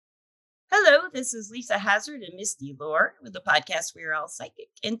Hello, this is Lisa Hazard and Misty Lore with the podcast We Are All Psychic.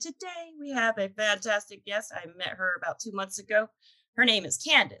 And today we have a fantastic guest. I met her about 2 months ago. Her name is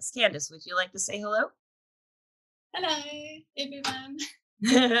Candace. Candace, would you like to say hello? Hello, everyone.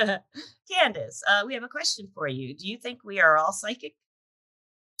 Candace, we have a question for you. Do you think we are all psychic?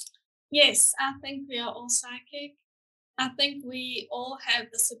 Yes, I think we are all psychic. I think we all have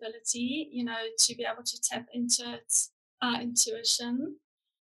this ability, to be able to tap into it, our intuition.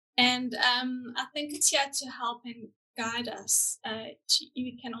 And I think it's here to help and guide us.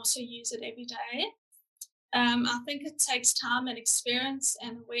 You can also use it every day. I think it takes time and experience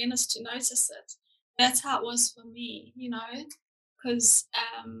and awareness to notice it. That's how it was for me, because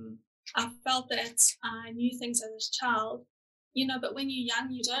I felt that I knew things as a child, but when you're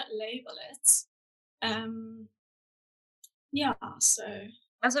young, you don't label it. Um, yeah, so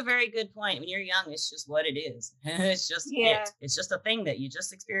That's a very good point. When you're young, it's just what it is. It's just Yeah. it. It's just a thing that you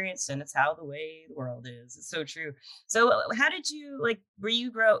just experienced, and it's how the way the world is. It's so true. So, how did you like? Were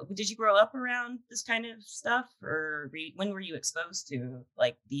you grow? Did you grow up around this kind of stuff, or when were you exposed to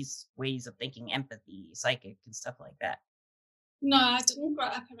like these ways of thinking, empathy, psychic, and stuff like that? no, I didn't grow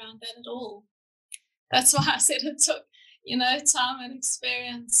up around that at all. That's why I said it took, time and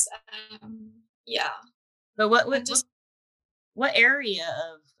experience. Yeah, But what I what what, just what area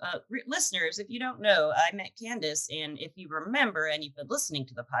of listeners? If you don't know, I met Candace, and if you remember, and you've been listening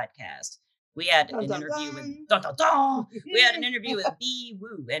to the podcast, we had Dun, an dun, interview with dun. dun, dun, dun. We had an interview with B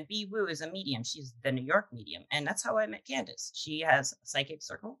Woo, and B Woo is a medium. She's the New York medium, and that's how I met Candace. She has a psychic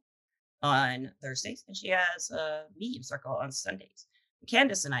circle on Thursdays, and she has a medium circle on Sundays.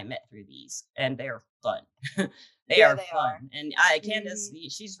 Candace and I met through these, and they are fun. They Yeah, are they are. fun, and Candace,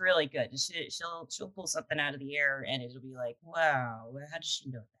 she's really good. She'll pull something out of the air, and it'll be like, wow, how does she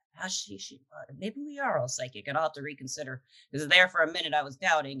know that? How she maybe we are all psychic, and I'll have to reconsider because there for a minute I was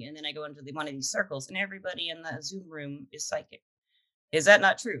doubting, and then I go into one of these circles, and everybody in the Zoom room is psychic. Is that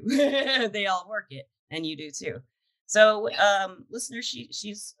not true? They all work it, and you do too. So, yeah. listeners,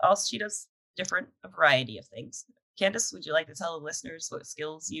 she does a variety of things. Candace, would you like to tell the listeners what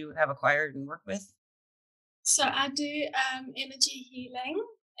skills you have acquired and work with? So I do energy healing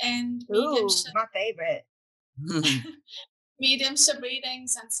and Ooh, my favorite. mediumship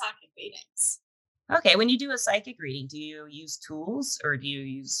readings and psychic readings. Okay, when you do a psychic reading, do you use tools or do you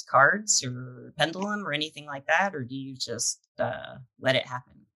use cards or pendulum or anything like that, or do you just let it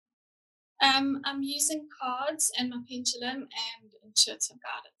happen? I'm using cards and my pendulum and intuitive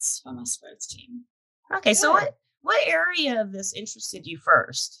guidance from my spirit team. Okay, so Good. what area of this interested you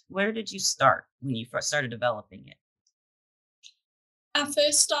first? Where did you start when you first started developing it? I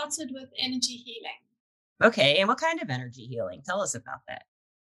first started with energy healing. Okay, and what kind of energy healing? Tell us about that.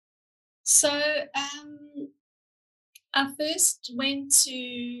 So I first went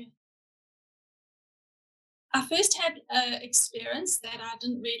to I first had an experience that I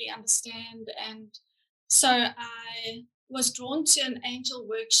didn't really understand, and so I was drawn to an angel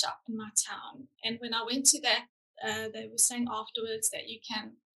workshop in my town. And when I went to that, they were saying afterwards that you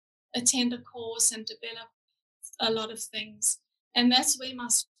can attend a course and develop a lot of things. And that's where my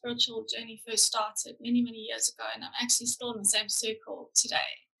spiritual journey first started many, many years ago. And I'm actually still in the same circle today.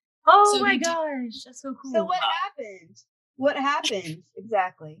 Oh So my we do. gosh, that's so So cool. what happened? What happened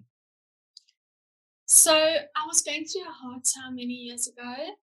exactly? So I was going through a hard time many years ago,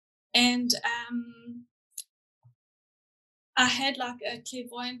 and I had like a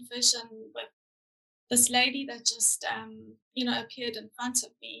clairvoyant vision with this lady that just, appeared in front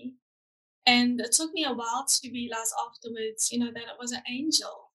of me. And it took me a while to realize afterwards, that it was an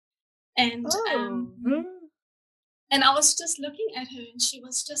angel. And Oh, and I was just looking at her, and she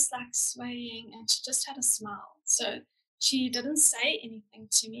was just like swaying, and she just had a smile. So she didn't say anything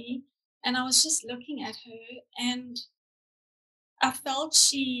to me, and I was just looking at her, and I felt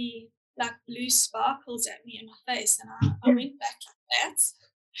she like blew sparkles at me in my face, and I went back like that.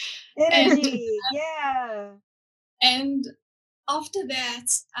 And energy. Yeah. and after that,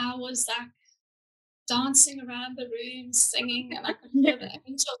 I was like dancing around the room, singing, and I could hear the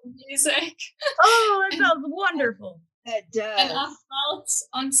angel music. Oh, that and sounds wonderful. That and I does. felt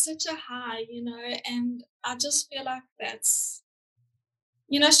on such a high, and I just feel like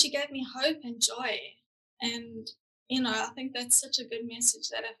she gave me hope and joy. And, I think that's such a good message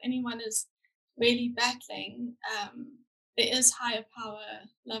that if anyone is really battling, there is higher power,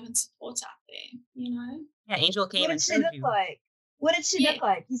 love, and support out there. Yeah, Angel What came did and she showed look you. like? What did she Yeah, look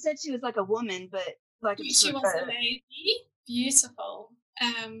like? You said she was like a woman, but like a she was a lady, beautiful,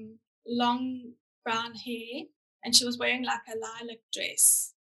 long brown hair, and she was wearing like a lilac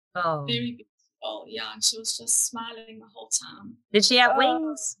dress. Oh, Very beautiful, yeah, and she was just smiling the whole time. did she have oh,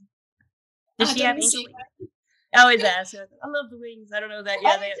 wings? Did I she have didn't angel see wings? that. I always ask her, I love the wings. I don't know that. Yeah,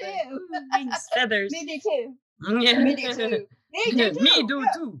 I they do too. ooh, wings, feathers. Me do too. Yeah. Me do too. Me do Me too. do Yeah.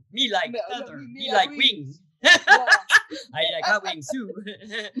 too. Me like No, feather. me Me like like wings. wings. Yeah. I like hot wings too.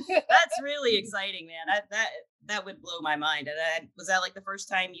 That's really exciting, man. That would blow my mind. And was that like the first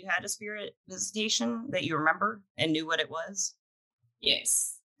time you had a spirit visitation that you remember and knew what it was?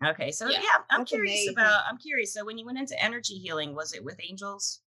 Yes. Okay, so Yeah. yeah, That's amazing. I'm curious. So when you went into energy healing, was it with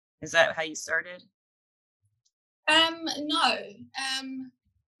angels? Is that how you started? No.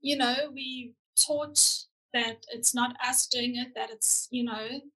 You know, we taught that it's not us doing it, that it's, you know,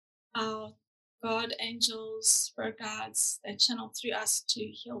 our God, angels, spirit guides that channel through us to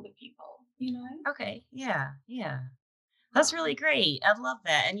heal the people, you know? Okay, yeah, yeah. That's really great. I love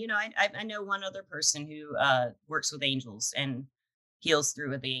that. And I know one other person who works with angels and heals through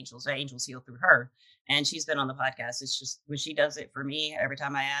with the angels. The angels heal through her, and she's been on the podcast. It's just when she does it for me, every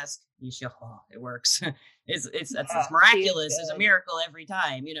time I ask, it works. It's Yeah, she is miraculous. It's a good. miracle every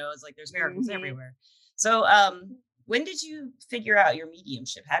time. It's like there's miracles Hmm. everywhere. So, when did you figure out your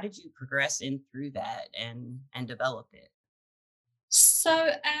mediumship? How did you progress in through that and develop it?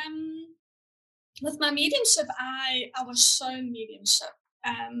 So, with my mediumship, I was shown mediumship.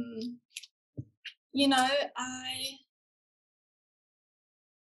 Um, you know,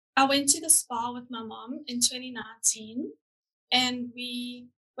 I went to the spa with my mom in 2019, and we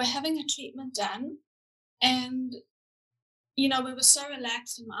were having a treatment done, and we were so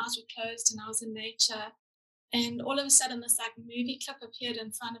relaxed and my eyes were closed and I was in nature. And all of a sudden, this like movie clip appeared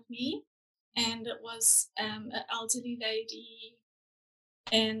in front of me, and it was an elderly lady.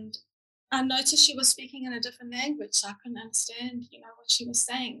 And I noticed she was speaking in a different language, so I couldn't understand, what she was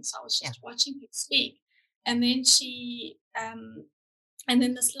saying. So I was Yeah. just watching her speak, and then and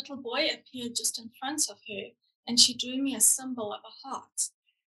then this little boy appeared just in front of her, and she drew me a symbol of a heart.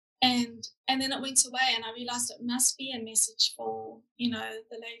 And then it went away, and I realized it must be a message for the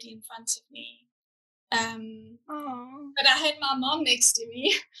lady in front of me. Oh. But I had my mom next to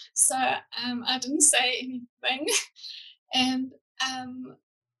me, so I didn't say anything. And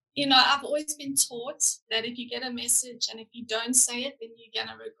I've always been taught that if you get a message and if you don't say it, then you're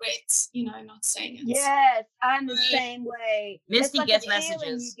gonna regret, not saying it. Yes, I'm the So, same way. It's Misty like a gets feeling you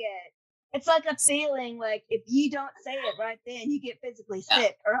messages. get. It's like a feeling like if you don't say it right then, you get physically yeah,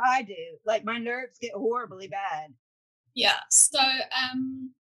 sick, or I do. Like my nerves get horribly bad. yeah. So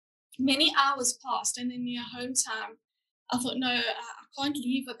many hours passed, and then near home time, I thought, no, I can't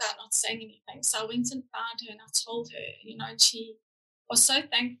leave without not saying anything. So I went and found her and I told her, and she was so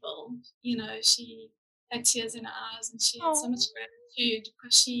thankful. She had tears in her eyes and she had so much Oh. gratitude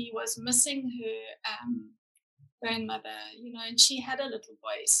because she was missing her grandmother, and she had a little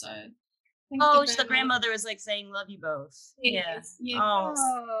boy. So I think Oh, the grandmother is like saying, "Love you both." Yeah. yes, yes. Oh.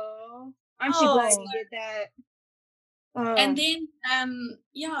 Oh. Aren't you glad Oh. you did that? And Oh. then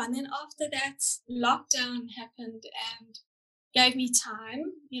and then after that lockdown happened and gave me time,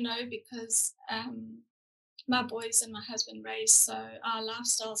 because my boys and my husband raised, so our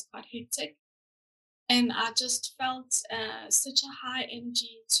lifestyle is quite hectic. And I just felt such a high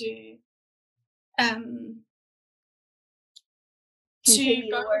energy um, to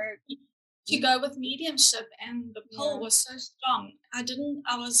Continue go to work. to go with mediumship, and the pull Yeah. was so strong.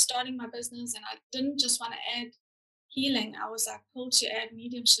 I was starting my business and I didn't just want to add healing. I was like pulled to add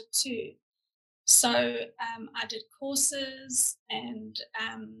mediumship too. So I did courses and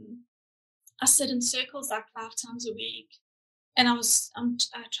I sit in circles like 5 times a week. And I'm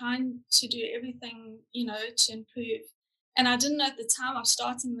trying to do everything, to improve. And I didn't know at the time of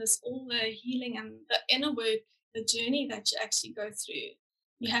starting this, all the healing and the inner work, the journey that you actually go through.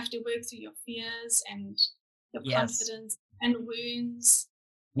 You have to work through your fears and your Yes. confidence and wounds.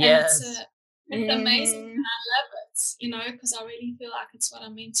 Yes. And it's amazing. Mhm. And I love it, because I really feel like it's what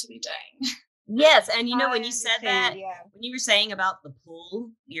I'm meant to be doing. Yes, and when I you said that, understand, yeah. when you were saying about the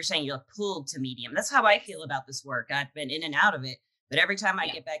pull, you're saying you're pulled to medium. That's how I feel about this work. I've been in and out of it, but every time I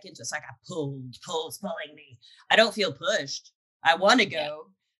Yeah. get back into it, it's like I pull's pulling me. I don't feel pushed. I want to go,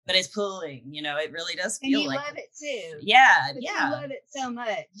 Yeah. but it's pulling. It really does And feel you like love it too. Yeah, But yeah. you love it so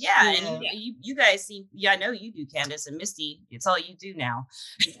much. Yeah, you and know? you guys seem. Yeah, I know you do, Candace and Misty. It's all you do now.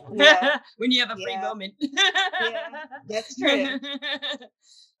 Yeah. When you have a free Yeah. moment. Yeah. That's true. Very,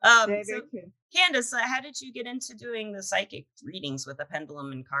 So very true. Candace, how did you get into doing the psychic readings with the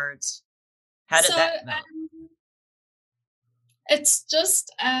pendulum and cards? How did So that develop? it's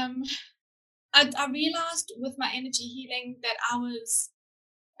just I realized with my energy healing that I was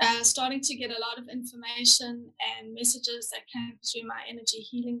starting to get a lot of information and messages that came through my energy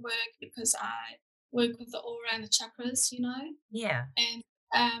healing work because I work with the aura and the chakras, Yeah. and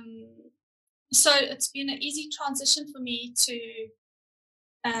um, So it's been an easy transition for me to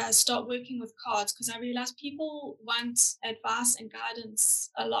start working with cards because I realized people want advice and guidance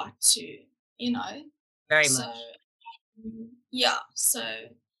a lot too, you know. Very So much. yeah, so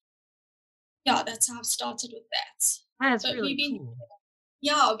yeah, that's how I've started with that. That's But we've really been cool.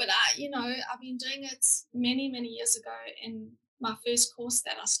 yeah, but I've been doing it many, many years ago in my first course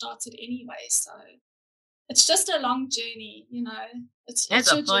that I started anyway. So it's just a long journey, you know. It's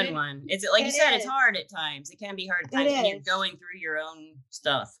It's a your fun journey. one. It's like you It said, it's is. hard at times. It can be hard at It times when you're is. going through your own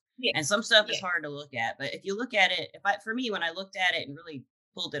stuff. Yeah, And some stuff is yeah, hard to look at. But if you look at it, for me, when I looked at it and really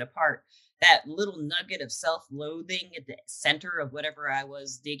pulled it apart, that little nugget of self-loathing at the center of whatever I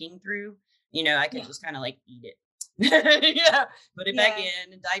was digging through, I could yeah, just kind of like eat it. Yeah, put it back Yeah.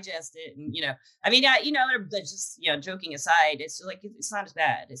 in and digest it, and I mean, that's just joking aside, it's like it's not as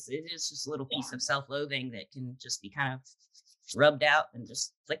bad. It is just a little yeah. piece of self-loathing that can just be kind of rubbed out and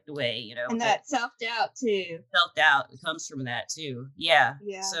just flicked away, And but that self-doubt too. self-doubt comes from that too. Yeah.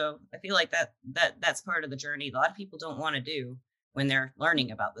 Yeah. So I feel like that's part of the journey a lot of people don't want to do when they're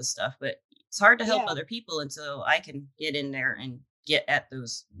learning about this stuff, but it's hard to help Yeah. other people until I can get in there and get at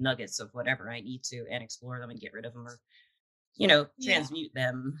those nuggets of whatever I need to and explore them and get rid of them, or Yeah. transmute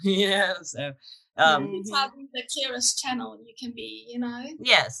them. So It's Mhm. having the clearest channel you can be, you know.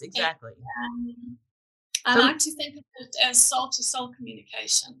 yes, And, exactly. I So like to think of it as soul to soul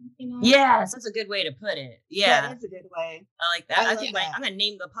communication, you know. yes, that's a good way to put it. That Yeah. is a good way. I like that. I I love think that. I'm gonna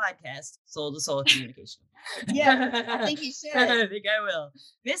name the podcast "Soul to Soul Communication." Yes, I think you should. I think I will.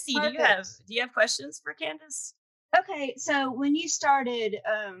 Missy, Perfect. do you have questions for Candace? Okay, so when you started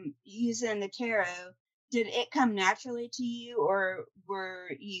using the tarot, did it come naturally to you, or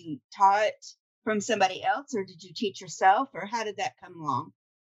were you taught from somebody else, or did you teach yourself, or how did that come along?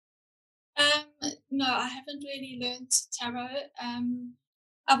 No, I haven't really learned tarot.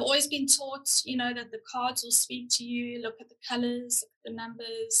 I've always been taught, you know, that the cards will speak to you. Look at the colors, look at the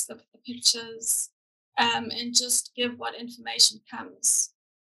numbers, look at the pictures, and just give what information comes.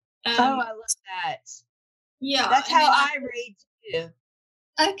 Oh, Um, I love that. yeah, That's and how then I read too.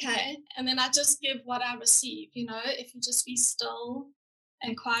 and then I just give what I receive. You know, if you just be still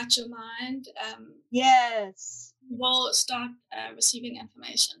and quiet your mind, Yes. you will start receiving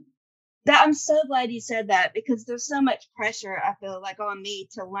information. That I'm so glad you said that, because there's so much pressure, I feel like, on me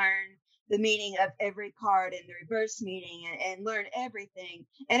to learn the meaning of every card and the reverse meaning, and learn everything,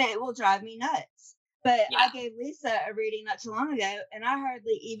 and it will drive me nuts. But I Yeah, gave Lisa a reading not too long ago, and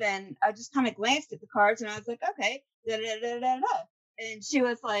I just kind of glanced at the cards, and I was like, okay, da da da da da. And she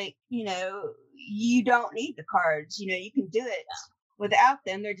was like, you don't need the cards, you can do it without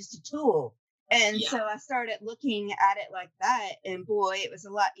them. They're just a tool. And yeah, so I started looking at it like that, and boy, it was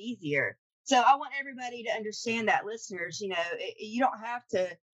a lot easier. So I want everybody to understand that, listeners, you don't have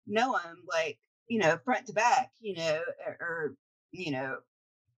to know them like, front to back, or, you know,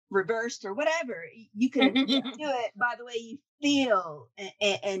 reversed or whatever. You can do Well, it by the way you feel,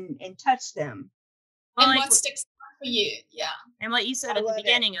 and touch them. and like what sticks out for you? Yeah, and what you said I at the love it.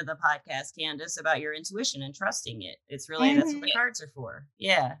 beginning of the podcast, Candace, about your intuition and trusting it. It's really that's what Hmm. the yeah, cards are for.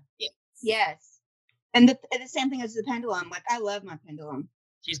 Yeah, yeah, Yes. And the same thing as the pendulum. Like, I love my pendulum.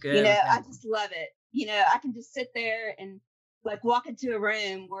 she's good with I pendulum. just love it. I can just sit there and like walk into a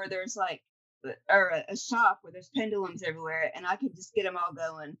room where there's like, or a shop where there's pendulums everywhere, and I can just get them all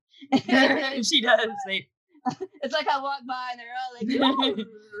going. It's She so does. fun. It's like I walk by and they're all like,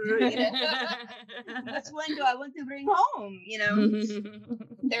 which one do I want to bring home?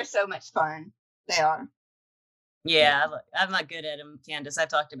 They're so much fun. They are. Yeah, I'm not good at them, Candace. I've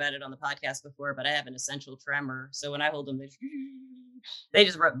talked about it on the podcast before, but I have an essential tremor. So when I hold them, they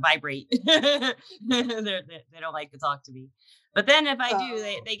just vibrate. They don't like to talk to me. But then if I do,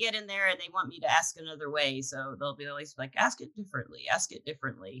 Oh, they get in there and they want me to ask another way. So they'll be always like, ask it differently, ask it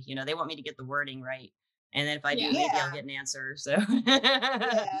differently. They want me to get the wording right. And then if I do, yeah. maybe I'll yeah, get an answer. So,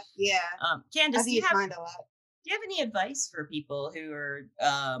 yeah. Candace, I've used mine a lot. do you have any advice for people who are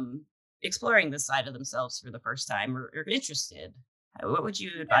exploring this side of themselves for the first time, or interested? What would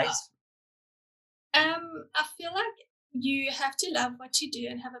you Yeah. advise? I feel like you have to love what you do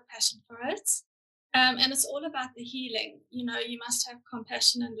and have a passion for it. And it's all about the healing. You know, you must have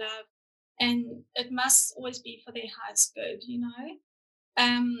compassion and love, and it must always be for their highest good, you know.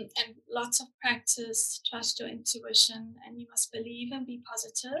 And lots of practice, trust your intuition, and you must believe and be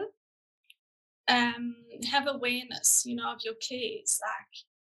positive. Have awareness, you know, of your clues, like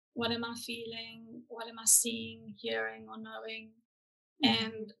what am I feeling, what am I seeing, hearing, or knowing, Mhm.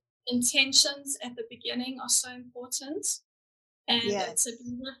 and intentions at the beginning are so important. And it's a Yes.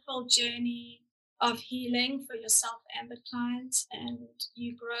 beautiful journey of healing for yourself and the clients, and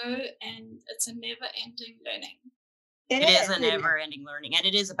you grow, and it's a never-ending learning. It is a It is. never-ending learning, and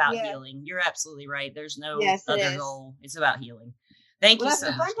it is about Yeah. healing. You're absolutely right. There's no Yes, it other is. goal. It's about healing. Thank Well, you that's so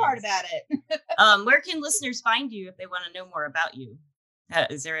the much. fun part Candace. about it. Where can listeners find you if they want to know more about you?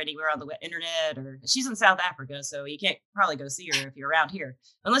 Is there anywhere on the internet, or she's in South Africa, so you can't probably go see her if you're around here,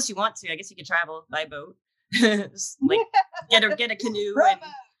 unless you want to. I guess you could travel by boat, Just, like get a canoe Rowboat.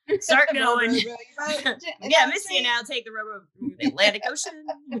 and start Row, going. row, row your boat. Yeah, Missy and I'll take the rowboat through the Atlantic Ocean.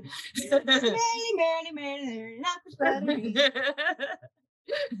 Merrily, merrily, merrily, not the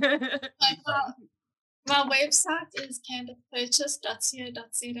buttery. My website is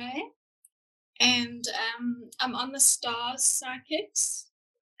candicepurchase.co.za, and I'm on the Stars Psychics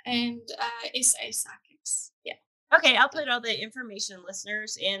and SA Psychics. Yeah. Okay, I'll put all the information,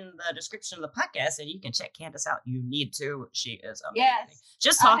 listeners, in the description of the podcast, and you can check Candace out. You need to. She is amazing. Yes.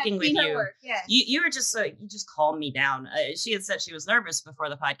 Just I have talking with seen her you. work, yes. You were just you just calmed me down. She had said she was nervous before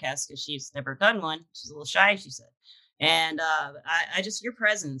the podcast because she's never done one. She's a little shy, she said. And I just, your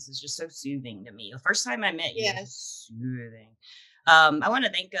presence is just so soothing to me. The first time I met you, it was soothing. I want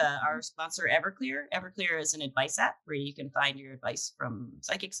to thank our sponsor, Everclear. Everclear is an advice app where you can find your advice from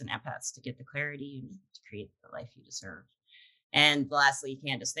psychics and empaths to get the clarity and to create the life you deserve. And lastly,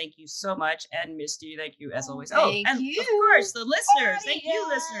 Candace, thank you so much. And Misty, thank you as always. Thank and you. of course, the listeners. Thank you,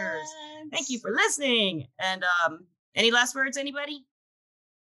 listeners. Thank you for listening. And any last words, anybody?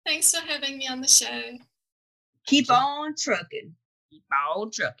 Thanks for having me on the show. Keep on trucking. Keep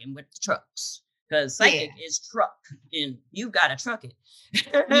on trucking with the trucks. Because psychic is truck. And you got to truck it.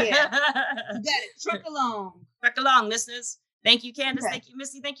 Yeah. You got it. Truck along. Truck along, listeners. Thank you, Candace. Okay. Thank you,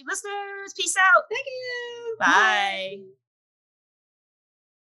 Missy. Thank you, listeners. Peace out. Thank you. Bye.